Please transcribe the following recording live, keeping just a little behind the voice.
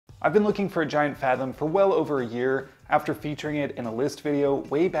I've been looking for a Giant Fathom for well over a year after featuring it in a list video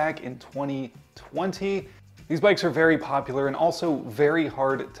way back in 2020. These bikes are very popular and also very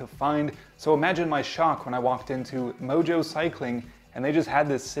hard to find, so imagine my shock when I walked into Mojo Cycling and they just had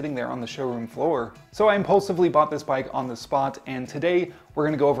this sitting there on the showroom floor. So I impulsively bought this bike on the spot, and today we're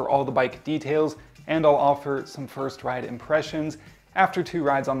going to go over all the bike details and I'll offer some first ride impressions after 2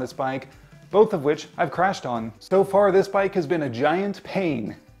 rides on this bike, both of which I've crashed on. So far this bike has been a giant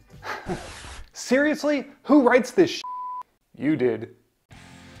pain. Seriously? Who writes this shit? You did.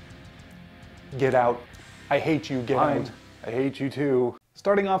 Get out. I hate you, get out. I hate you too.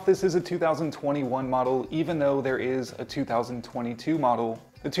 Starting off, this is a 2021 model, even though there is a 2022 model.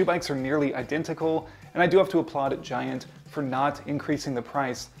 The two bikes are nearly identical, and I do have to applaud Giant for not increasing the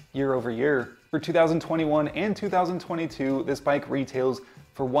price year over year. For 2021 and 2022, this bike retails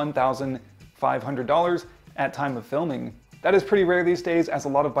for $1,500 at time of filming. That is pretty rare these days, as a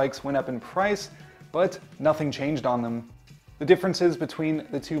lot of bikes went up in price, but nothing changed on them. The differences between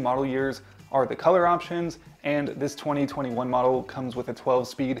the two model years are the color options, and this 2021 model comes with a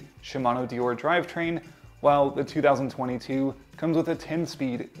 12-speed Shimano Deore drivetrain, while the 2022 comes with a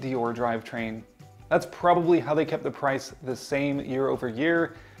 10-speed Deore drivetrain. That's probably how they kept the price the same year over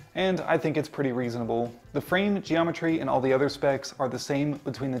year, and I think it's pretty reasonable. The frame, geometry, and all the other specs are the same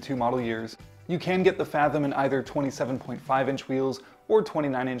between the two model years. You can get the Fathom in either 27.5-inch wheels or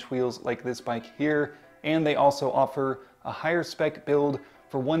 29-inch wheels like this bike here, and they also offer a higher spec build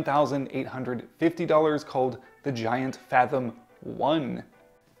for $1,850 called the Giant Fathom 1.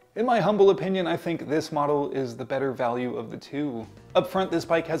 In my humble opinion, I think this model is the better value of the two. Up front, this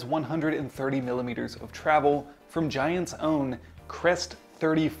bike has 130 millimeters of travel from Giant's own Crest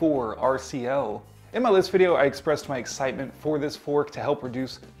 34 RCL. In my list video, I expressed my excitement for this fork to help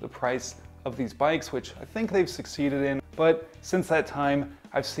reduce the price of these bikes, which I think they've succeeded in, but since that time,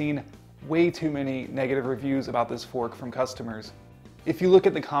 I've seen way too many negative reviews about this fork from customers. If you look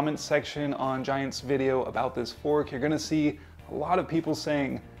at the comments section on Giant's video about this fork, you're gonna see a lot of people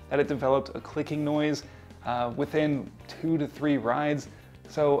saying that it developed a clicking noise within 2 to 3 rides.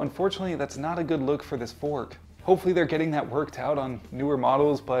 So unfortunately, that's not a good look for this fork. Hopefully they're getting that worked out on newer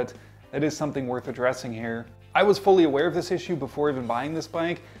models, but it is something worth addressing here. I was fully aware of this issue before even buying this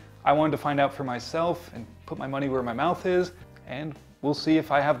bike. I wanted to find out for myself and put my money where my mouth is, and we'll see if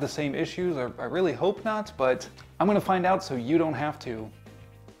I have the same issues. I really hope not, but I'm gonna find out so you don't have to.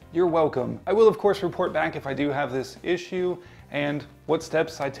 You're welcome. I will of course report back if I do have this issue and what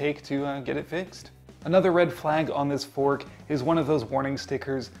steps I take to get it fixed. Another red flag on this fork is one of those warning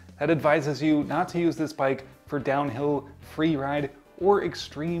stickers that advises you not to use this bike for downhill, free ride, or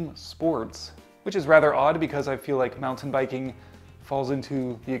extreme sports, which is rather odd because I feel like mountain biking falls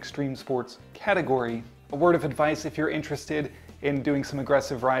into the extreme sports category. A word of advice if you're interested in doing some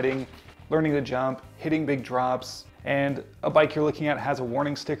aggressive riding, learning to jump, hitting big drops, and a bike you're looking at has a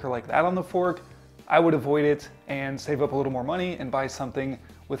warning sticker like that on the fork, I would avoid it and save up a little more money and buy something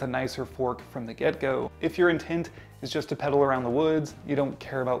with a nicer fork from the get-go. If your intent is just to pedal around the woods, you don't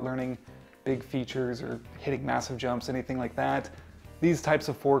care about learning big features or hitting massive jumps, anything like that, these types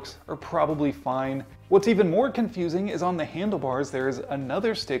of forks are probably fine. What's even more confusing is on the handlebars, there is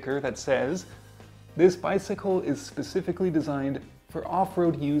another sticker that says, "This bicycle is specifically designed for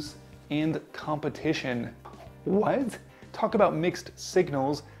off-road use and competition." What? Talk about mixed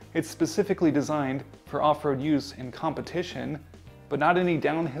signals. It's specifically designed for off-road use and competition, but not any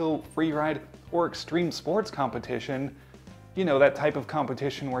downhill, freeride, or extreme sports competition. You know, that type of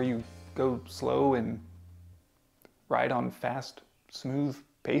competition where you go slow and ride on fast, smooth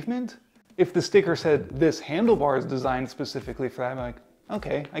pavement? If the sticker said, "This handlebar is designed specifically for that," I'm like,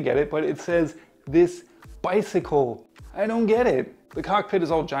 okay, I get it, but it says, "This bicycle." I don't get it. The cockpit is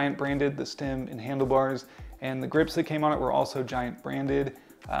all Giant branded, the stem and handlebars, and the grips that came on it were also Giant branded.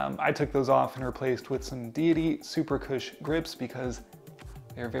 I took those off and replaced with some Deity Super Cush grips because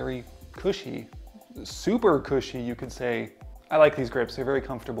they're very cushy. Super cushy, you could say. I like these grips, they're very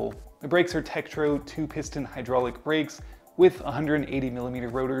comfortable. The brakes are Tektro 2-piston hydraulic brakes with 180 millimeter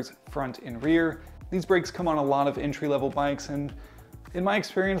rotors front and rear. These brakes come on a lot of entry-level bikes, and in my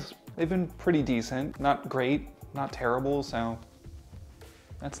experience, they've been pretty decent. Not great, not terrible, so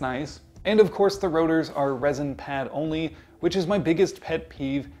that's nice. And of course the rotors are resin pad only, which is my biggest pet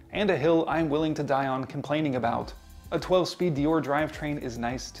peeve and a hill I'm willing to die on complaining about. A 12-speed Deore drivetrain is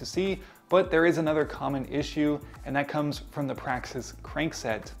nice to see, but there is another common issue, and that comes from the Praxis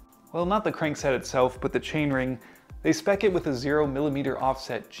crankset. Well, not the crankset itself, but the chainring. They spec it with a 0mm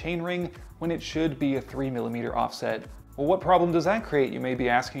offset chainring when it should be a 3mm offset. Well, what problem does that create, you may be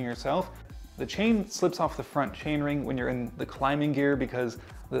asking yourself? The chain slips off the front chainring when you're in the climbing gear because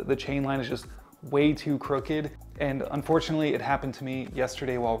the chain line is just way too crooked. And unfortunately, it happened to me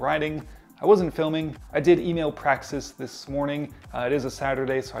yesterday while riding. I wasn't filming. I did email Praxis this morning. It is a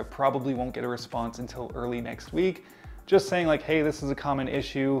Saturday, so I probably won't get a response until early next week. Just saying like, hey, this is a common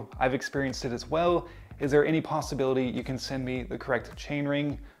issue. I've experienced it as well. Is there any possibility you can send me the correct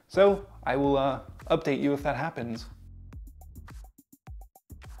chainring? So I will update you if that happens.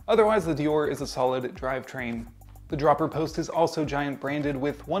 Otherwise, the Dior is a solid drivetrain. The dropper post is also Giant branded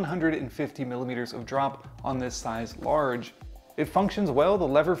with 150 millimeters of drop on this size large. It functions well, the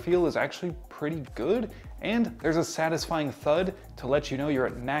lever feel is actually pretty good, and there's a satisfying thud to let you know you're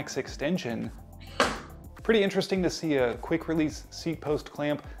at max extension. Pretty interesting to see a quick release seat post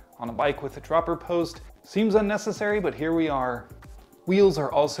clamp on a bike with a dropper post. Seems unnecessary, but here we are. Wheels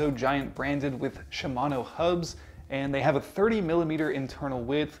are also Giant branded with Shimano hubs, and they have a 30 millimeter internal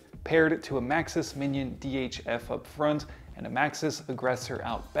width paired to a Maxxis Minion DHF up front and a Maxxis Aggressor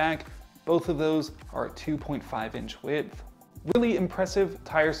out back. Both of those are a 2.5 inch width. Really impressive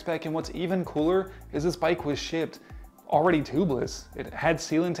tire spec, and what's even cooler is this bike was shipped already tubeless. It had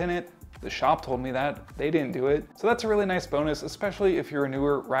sealant in it. The shop told me that. They didn't do it. So that's a really nice bonus, especially if you're a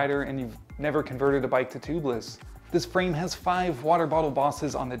newer rider and you've never converted a bike to tubeless. This frame has 5 water bottle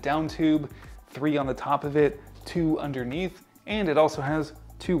bosses on the down tube, 3 on the top of it, 2 underneath, and it also has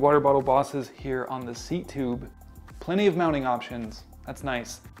 2 water bottle bosses here on the seat tube. Plenty of mounting options. That's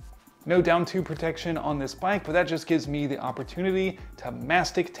nice. No down tube protection on this bike, but that just gives me the opportunity to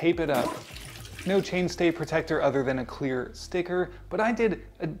mastic tape it up. No chainstay protector other than a clear sticker, but I did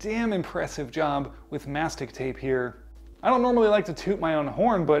a damn impressive job with mastic tape here. I don't normally like to toot my own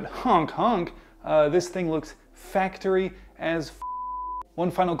horn, but honk honk, this thing looks factory as f. One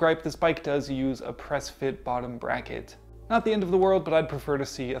final gripe, this bike does use a press fit bottom bracket. Not the end of the world, but I'd prefer to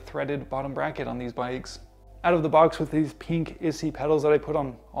see a threaded bottom bracket on these bikes. Out of the box with these pink Issy pedals that I put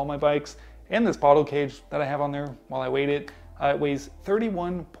on all my bikes, and this bottle cage that I have on there while I weight it, it weighs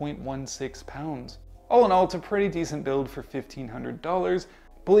 31.16 pounds. All in all, it's a pretty decent build for $1,500.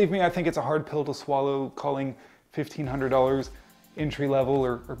 Believe me, I think it's a hard pill to swallow calling $1,500 entry level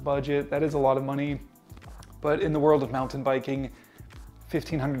or budget. That is a lot of money, but in the world of mountain biking,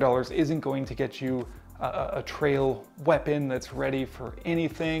 $1,500 isn't going to get you a trail weapon that's ready for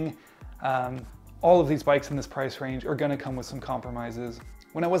anything. All of these bikes in this price range are gonna come with some compromises.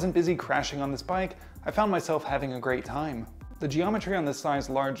 When I wasn't busy crashing on this bike, I found myself having a great time. The geometry on this size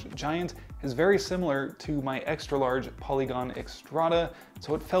large Giant is very similar to my extra large Polygon Xstrata,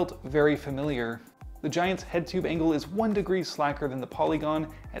 so it felt very familiar. The Giant's head tube angle is 1 degree slacker than the Polygon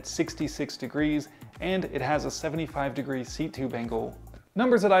at 66 degrees, and it has a 75-degree seat tube angle.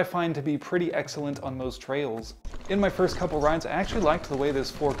 Numbers that I find to be pretty excellent on most trails. In my first couple rides, I actually liked the way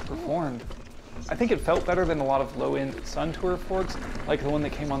this fork performed. I think it felt better than a lot of low-end Sun Tour forks, like the one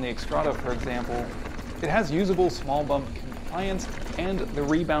that came on the Xstrata, for example. It has usable small bump compliance, and the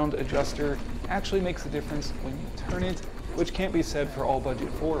rebound adjuster actually makes a difference when you turn it, which can't be said for all budget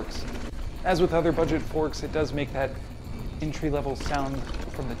forks. As with other budget forks, it does make that entry-level sound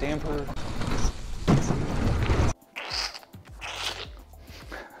from the damper.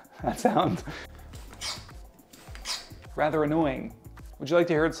 That sounds rather annoying. Would you like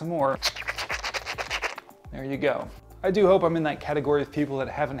to hear it some more? There you go. I do hope I'm in that category of people that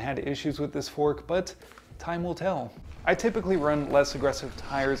haven't had issues with this fork, but time will tell. I typically run less aggressive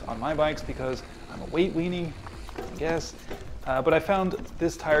tires on my bikes because I'm a weight weenie, I guess. But I found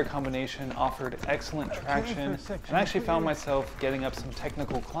this tire combination offered excellent traction, and I actually found myself getting up some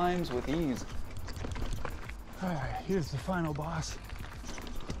technical climbs with ease. All right, here's the final boss.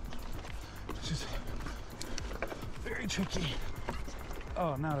 Which is very tricky.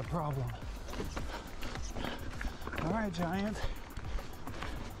 Oh, not a problem. All right, Giant.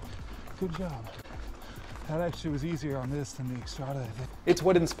 Good job. That actually was easier on this than the Xstrata, I think. It's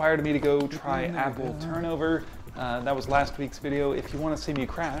what inspired me to go try Apple Turnover. That was last week's video. If you want to see me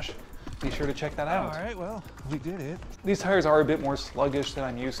crash, be sure to check that out. All right, well, we did it. These tires are a bit more sluggish than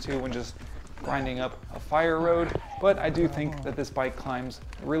I'm used to when just grinding up a fire road, but I do think that this bike climbs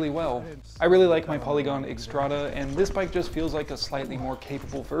really well. I really like my Polygon Xstrata, and this bike just feels like a slightly more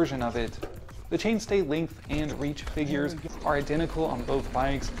capable version of it. The chainstay length and reach figures are identical on both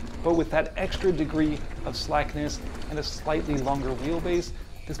bikes, but with that extra degree of slackness and a slightly longer wheelbase,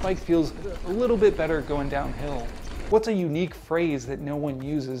 this bike feels a little bit better going downhill. What's a unique phrase that no one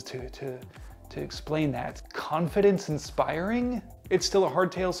uses to explain that? Confidence inspiring? It's still a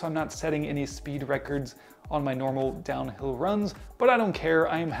hardtail, so I'm not setting any speed records on my normal downhill runs, but I don't care.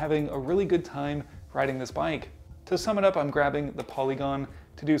 I am having a really good time riding this bike. To sum it up, I'm grabbing the Polygon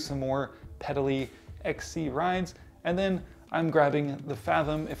to do some more pedally XC rides, and then I'm grabbing the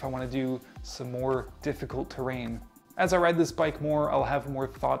Fathom if I want to do some more difficult terrain. As I ride this bike more, I'll have more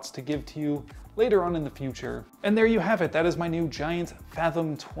thoughts to give to you later on in the future. And there you have it, that is my new Giant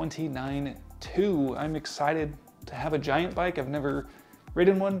Fathom 29-2. I'm excited to have a giant bike. I've never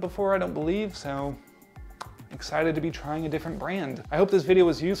ridden one before, I don't believe, so excited to be trying a different brand. I hope this video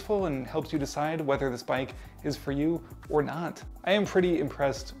was useful and helps you decide whether this bike is for you or not. I am pretty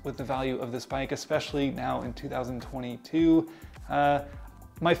impressed with the value of this bike, especially now in 2022.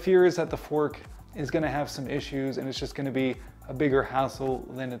 My fear is that the fork is gonna have some issues and it's just gonna be a bigger hassle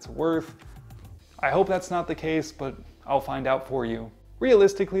than it's worth. I hope that's not the case, but I'll find out for you.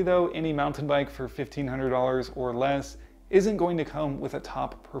 Realistically though, any mountain bike for $1,500 or less isn't going to come with a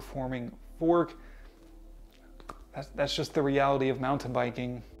top performing fork. That's just the reality of mountain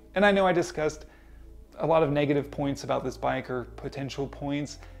biking. And I know I discussed a lot of negative points about this bike, or potential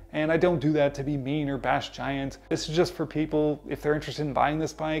points, and I don't do that to be mean or bash Giant. This is just for people, if they're interested in buying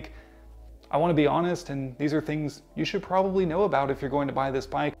this bike. I want to be honest, and these are things you should probably know about if you're going to buy this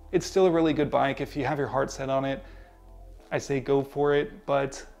bike. It's still a really good bike. If you have your heart set on it, I say go for it,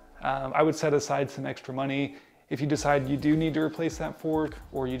 but I would set aside some extra money if you decide you do need to replace that fork,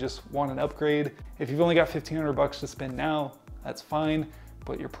 or you just want an upgrade. If you've only got $1,500 to spend now, that's fine,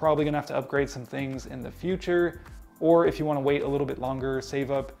 but you're probably gonna have to upgrade some things in the future. Or if you wanna wait a little bit longer, save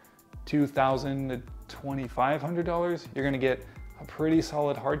up $2,000 to $2,500, you're gonna get a pretty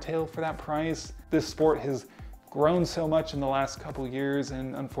solid hardtail for that price. This sport has grown so much in the last couple years,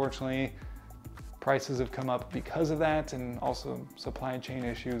 and unfortunately, prices have come up because of that, and also supply chain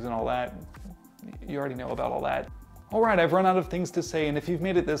issues and all that. You already know about all that. All right, I've run out of things to say, and if you've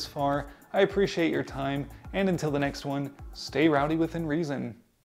made it this far, I appreciate your time, and until the next one, stay rowdy within reason.